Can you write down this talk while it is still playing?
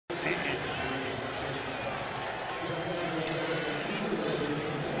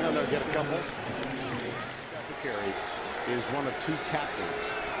Now they'll get a couple. The carry is one of 2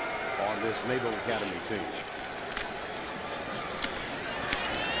 captains on this Naval Academy team.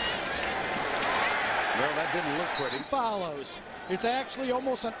 Well, that didn't look pretty. Follows. It's actually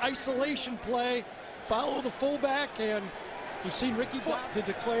almost an isolation play. Follow the fullback, and you've seen Ricky to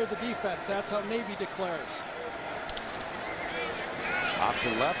declare the defense. That's how Navy declares.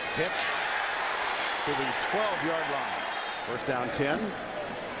 Option left, pitch to the 12-yard line. First down 10.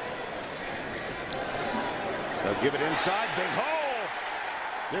 They'll give it inside. Big hole.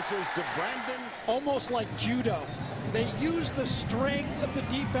 This is DeBrandon's. Almost like judo. They use the strength of the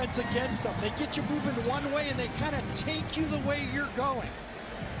defense against them. They get you moving one way, and they kind of take you the way you're going.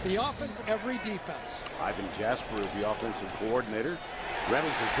 The offense, every defense. Ivan Jasper is the offensive coordinator.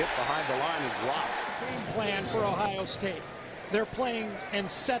 Reynolds is hit behind the line and dropped. Game plan for Ohio State. They're playing and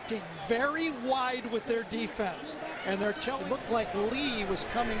setting very wide with their defense. And they're telling, it looked like Lee was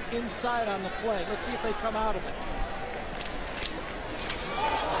coming inside on the play. Let's see if they come out of it.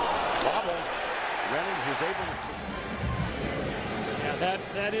 Bobble. Reynolds was able to. Yeah,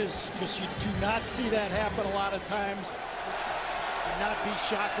 that is just, you do not see that happen a lot of times. Would not be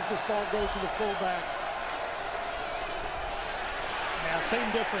shocked if this ball goes to the fullback. Now,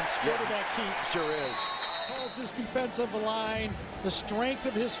 same difference. Quarterback keep. Sure is. Calls this defensive line the strength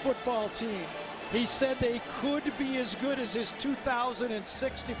of his football team. He said they could be as good as his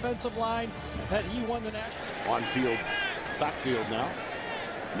 2006 defensive line that he won the national. On field, backfield now.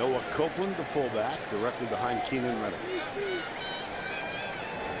 Noah Copeland, the fullback, directly behind Keenan Reynolds.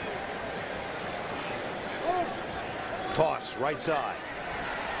 Toss, right side.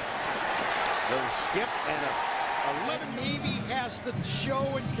 Little skip and a 11. Navy has to show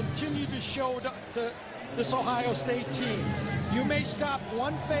and continue to show to this Ohio State team. You may stop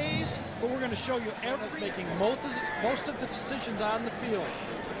one phase, but we're going to show you every making most of the decisions on the field.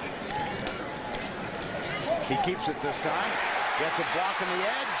 He keeps it this time. Gets a block on the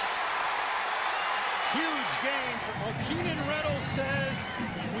edge. Huge gain. Well, Keenan Reynolds says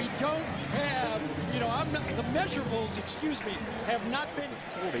we don't have, I'm not, the measurables, excuse me, have not been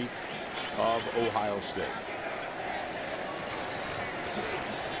 40 of Ohio State.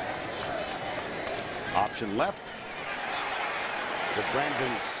 Option left. To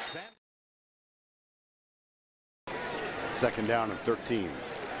Brandon. Second down and 13.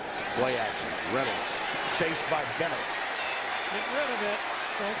 Play action. Reynolds chased by Bennett. Get rid of it.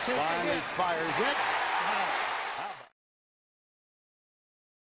 Don't take Finally it. fires it. Wow.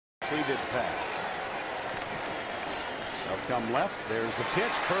 Completed pass. They'll come left. There's the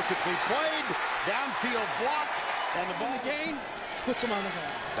pitch. Perfectly played. Downfield block. And the ball. In the game puts him on the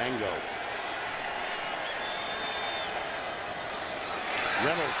ground. Bango.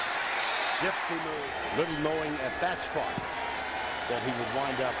 Reynolds, shifty move. Little knowing at that spot that he would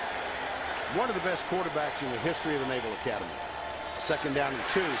wind up one of the best quarterbacks in the history of the Naval Academy. Second down and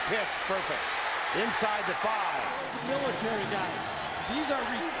 2. Pitch, perfect. Inside the 5. Military guys. These are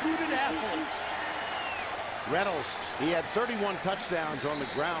recruited athletes. Reynolds, he had 31 touchdowns on the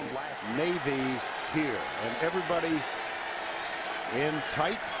ground last. Navy here. And everybody in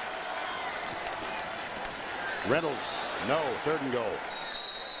tight. Reynolds, no, 3rd and goal.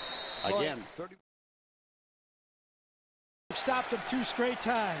 Again, 30. Stopped him 2 straight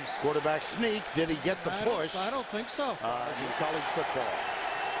times. Quarterback sneak. Did he get the push? I don't think so. As in college football.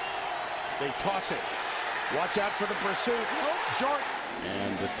 They toss it. Watch out for the pursuit. Nope. Short.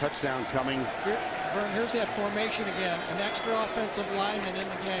 And the touchdown coming. Here's that formation again. An extra offensive lineman in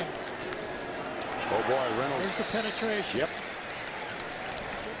the game. Oh boy, Reynolds. There's the penetration. Yep.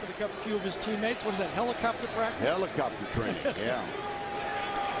 With a few of his teammates. What is that, helicopter practice? Helicopter training, yeah.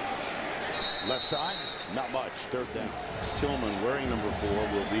 Left side, not much. 3rd down. Tillman, wearing number 4,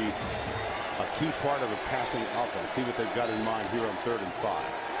 will be a key part of the passing offense. See what they've got in mind here on 3rd and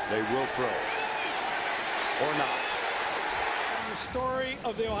 5. They will throw. Or not. The story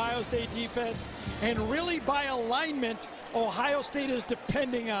of the Ohio State defense, and really by alignment, Ohio State is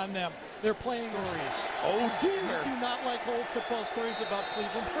depending on them. They're playing stories. Oh dear. I do not like old football stories about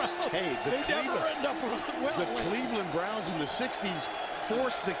Cleveland Browns. Hey, they never end up well. The Cleveland Browns in the 60s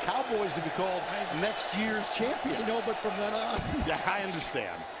forced the Cowboys to be called next year's champions. I know, but from then on. Yeah, I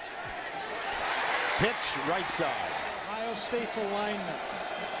understand. Pitch, right side. Ohio State's alignment.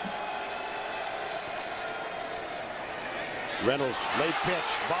 Reynolds, late pitch,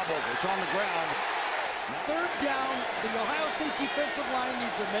 bobbled, it's on the ground. 3rd down, the Ohio State defensive line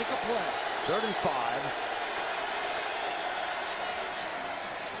needs to make a play. 3rd and 5.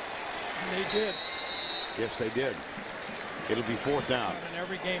 And they did. Yes, they did. It'll be 4th down. In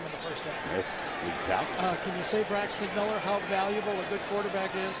every game in the first half. Yes, exactly. Can you say, Braxton Miller, how valuable a good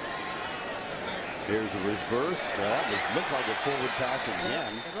quarterback is? Here's the reverse. Looks like a forward pass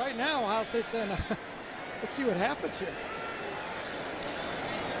again. And right now, Ohio State's saying, let's see what happens here.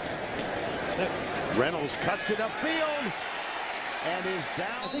 Reynolds cuts it upfield and is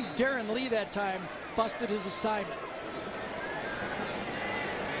down. I think Darren Lee that time busted his assignment.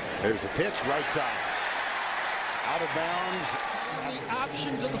 There's the pitch, right side. Out of bounds. The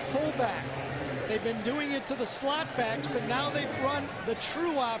option to the fullback. They've been doing it to the slot backs, but now they've run the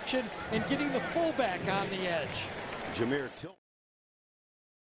true option and getting the fullback on the edge. Jameer Till.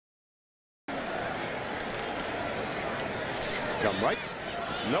 Come right.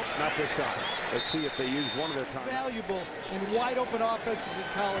 Nope, not this time. Let's see if they use one of their time. Valuable in wide open offenses in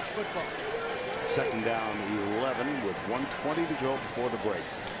college football. 2nd down 11 with 1:20 to go before the break.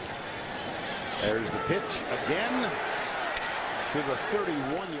 There's the pitch again to the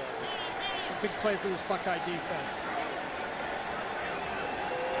 31-yard. A big play for this Buckeye defense.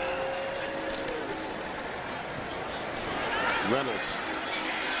 Reynolds.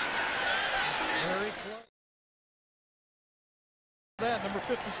 Very close. That number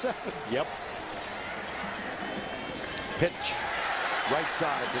 57. Yep. Pitch. Right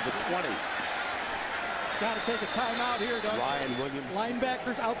side to the 20. Got to take a timeout here, Doug. Ryan Williams.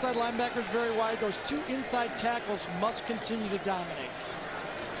 Linebackers, outside linebackers very wide. Those 2 inside tackles must continue to dominate.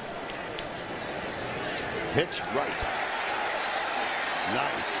 Pitch right.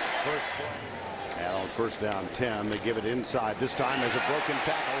 Nice. First play. And on 1st down 10, they give it inside. This time as a broken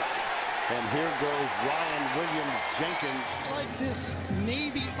tackle. And here goes Ryan Williams Jenkins. Like this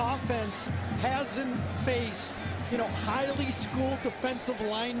Navy offense hasn't faced, highly schooled defensive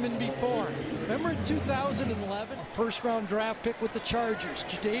linemen before. Remember in 2011, a 1st-round draft pick with the Chargers,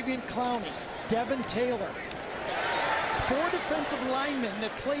 Jadeveon Clowney, Devin Taylor. 4 defensive linemen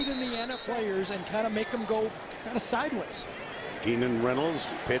that played in the NFL players and kind of make them go kind of sideways. Keenan Reynolds,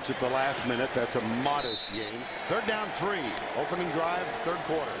 pitch at the last minute. That's a modest gain. 3rd down 3. Opening drive, 3rd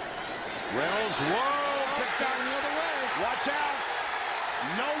quarter. Reynolds, whoa, picked out the other way. Watch out.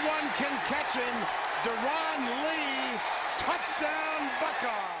 No one can catch him. Deron Lee, touchdown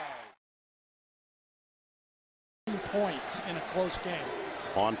Buckeye. Points in a close game.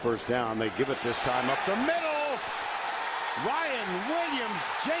 On 1st down, they give it this time up the middle. Ryan Williams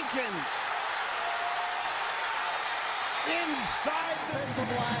Jenkins. Inside the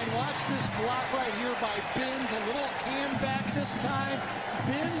defensive line. Watch this block right here by Binns. A little hand back this time.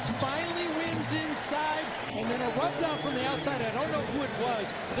 Binns finally wins inside. And then a rub down from the outside. I don't know who it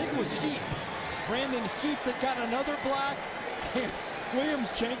was. I think it was Heap. Brandon Heap that got another block. And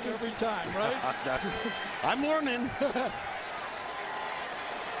Williams Jenkins every time, right? I'm learning.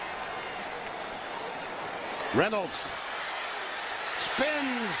 Reynolds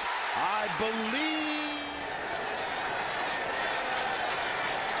spins. I believe.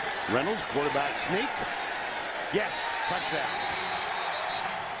 Reynolds, quarterback sneak. Yes, touchdown.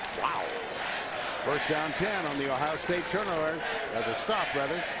 Wow. 1st down 10 on the Ohio State turnover. The stop,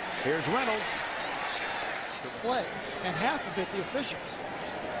 rather. Here's Reynolds. Play, and half of it the officials.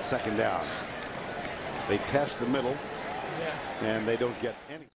 2nd down. They test the middle, and they don't get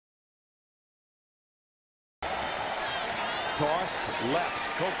any. Toss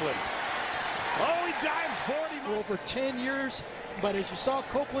left, Copeland. Oh, he dives 40. For over 10 years, but as you saw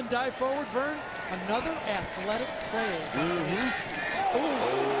Copeland dive forward, Vern, another athletic play.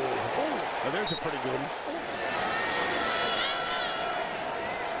 Oh, there's a pretty good one.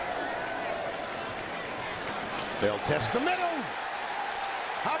 They'll test the middle.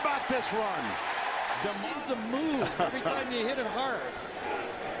 How about this run? It seems to move every time you hit it hard.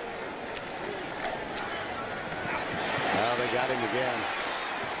 Now they got him again.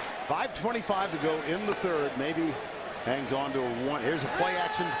 5:25 to go in the 3rd. Maybe hangs on to a 1. Here's a play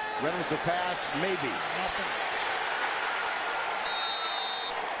action. Reynolds the pass. Maybe. Nothing.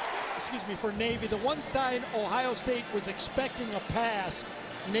 Excuse me, for Navy. The one side Ohio State was expecting a pass.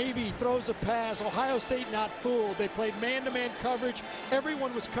 Navy throws a pass. Ohio State not fooled. They played man-to-man coverage.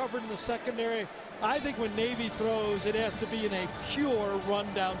 Everyone was covered in the secondary. I think when Navy throws, it has to be in a pure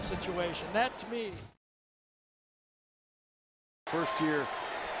rundown situation. That, to me. First year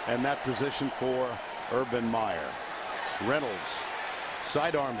and that position for Urban Meyer. Reynolds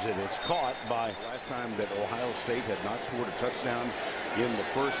sidearms it. It's caught by last time that Ohio State had not scored a touchdown in the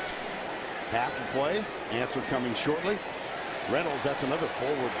first half of play. Answer coming shortly. Reynolds, that's another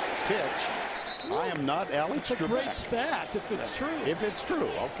forward pitch. I am not Alex It's a Trebek. great stat if it's true. If it's true,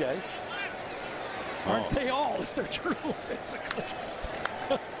 okay. Aren't they all if they're true, physically?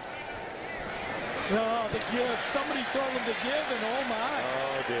 Oh, the give. Somebody told him to give, and oh my.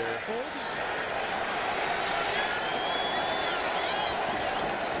 Oh dear.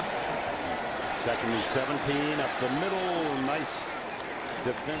 Second and 17 up the middle. Nice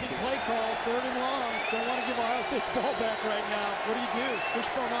defensive play call, 3rd and long. Don't want to give Ohio State the ball back right now. What do?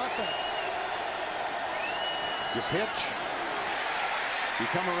 Wishbone offense. You pitch. You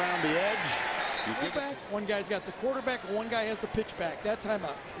come around the edge. You give back. One guy's got the quarterback, one guy has the pitch back. That time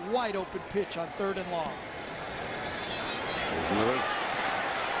a wide open pitch on 3rd and long. There's another.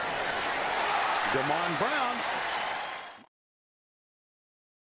 Damon Brown.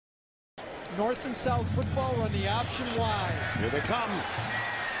 North and South football run the option wide. Here they come.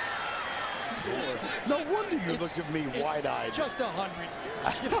 No wonder you looked at me wide-eyed. Just 100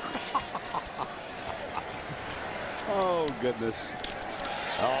 years. Oh, goodness.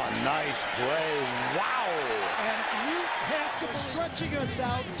 Oh, nice play. Wow. And you have to be stretching us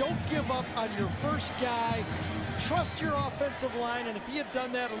out. Don't give up on your first guy. Trust your offensive line, and if he had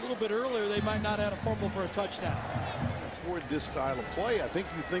done that a little bit earlier, they might not have had a fumble for a touchdown. Toward this style of play, I think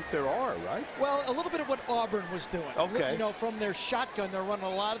you think there are, right? Well, a little bit of what Auburn was doing. Okay. You know, from their shotgun, they're running a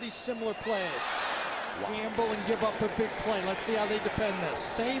lot of these similar plays. Wow. Gamble and give up a big play. Let's see how they defend this.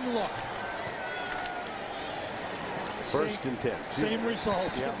 Same look. First and 10. Same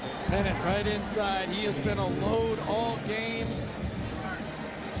result. Yep. Pennant right inside. He has been a load all game.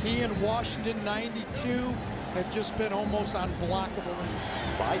 He and Washington 92 have just been almost unblockable.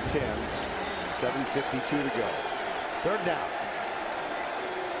 By 10, 7:52 to go. 3rd down.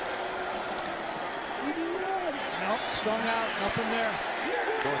 Nope, strung out, nothing there.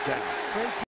 4th down. Great